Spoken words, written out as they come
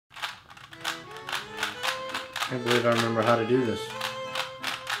can't believe I remember how to do this.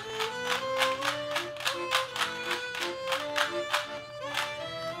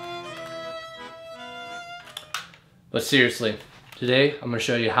 But seriously, today I'm going to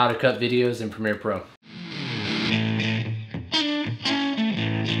show you how to cut videos in Premiere Pro.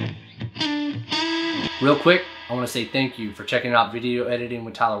 Real quick, I want to say thank you for checking out Video Editing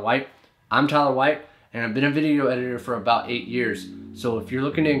with Tyler White. I'm Tyler White, and I've been a video editor for about 8 years. So if you're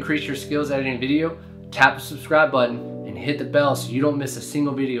looking to increase your skills editing video, tap the subscribe button and hit the bell so you don't miss a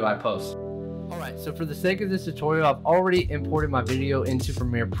single video I post. Alright, so for the sake of this tutorial, I've already imported my video into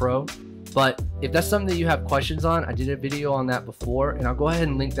Premiere Pro. But if that's something that you have questions on, I did a video on that before, and I'll go ahead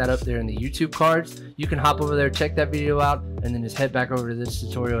and link that up there in the YouTube cards. You can hop over there, check that video out, and then just head back over to this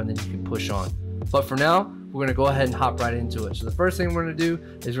tutorial, and then you can push on. But for now, we're gonna go ahead and hop right into it. So the first thing we're gonna do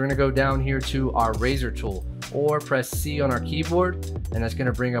is we're gonna go down here to our razor tool, or press C on our keyboard, and that's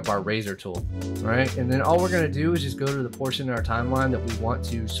gonna bring up our razor tool, all right? And then all we're gonna do is just go to the portion in our timeline that we want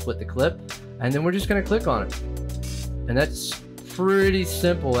to split the clip, and then we're just gonna click on it. And that's pretty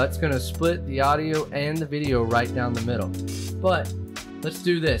simple. That's gonna split the audio and the video right down the middle. But let's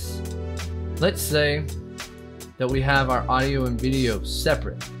do this. Let's say that we have our audio and video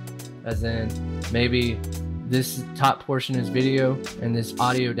separate, as in maybe this top portion is video and this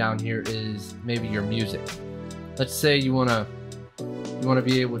audio down here is maybe your music. Let's say you wanna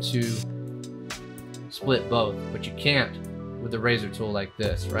be able to split both, but you can't with the razor tool like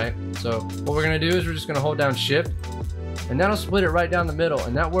this, right? So what we're gonna do is we're just gonna hold down Shift, and that'll split it right down the middle.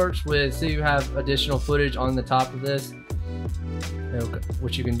 And that works with, say you have additional footage on the top of this.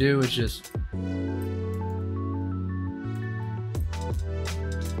 What you can do is just,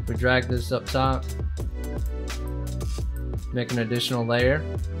 we drag this up top, make an additional layer,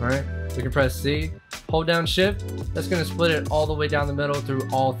 all right? We can press C, hold down Shift, that's gonna split it all the way down the middle through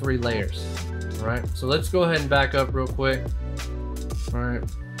all 3 layers, all right? So let's go ahead and back up real quick, all right?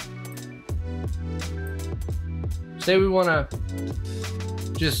 Say we wanna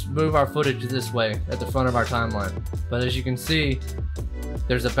just move our footage this way at the front of our timeline. But as you can see,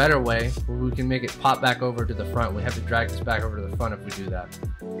 there's a better way where we can make it pop back over to the front. We have to drag this back over to the front if we do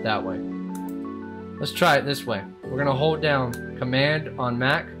that way. Let's try it this way. We're gonna hold down Command on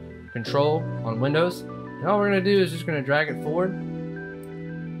Mac, Control on Windows, and all we're gonna do is just gonna drag it forward,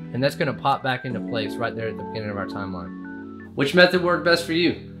 and that's gonna pop back into place right there at the beginning of our timeline. Which method worked best for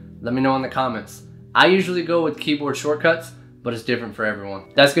you? Let me know in the comments. I usually go with keyboard shortcuts, but it's different for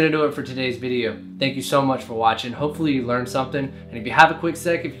everyone. That's gonna do it for today's video. Thank you so much for watching. Hopefully you learned something. And if you have a quick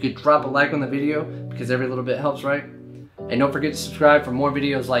sec, if you could drop a like on the video, because every little bit helps, right? And don't forget to subscribe for more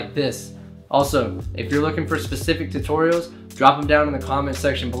videos like this. Also, if you're looking for specific tutorials, drop them down in the comment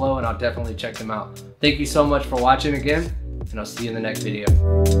section below and I'll definitely check them out. Thank you so much for watching again, and I'll see you in the next video.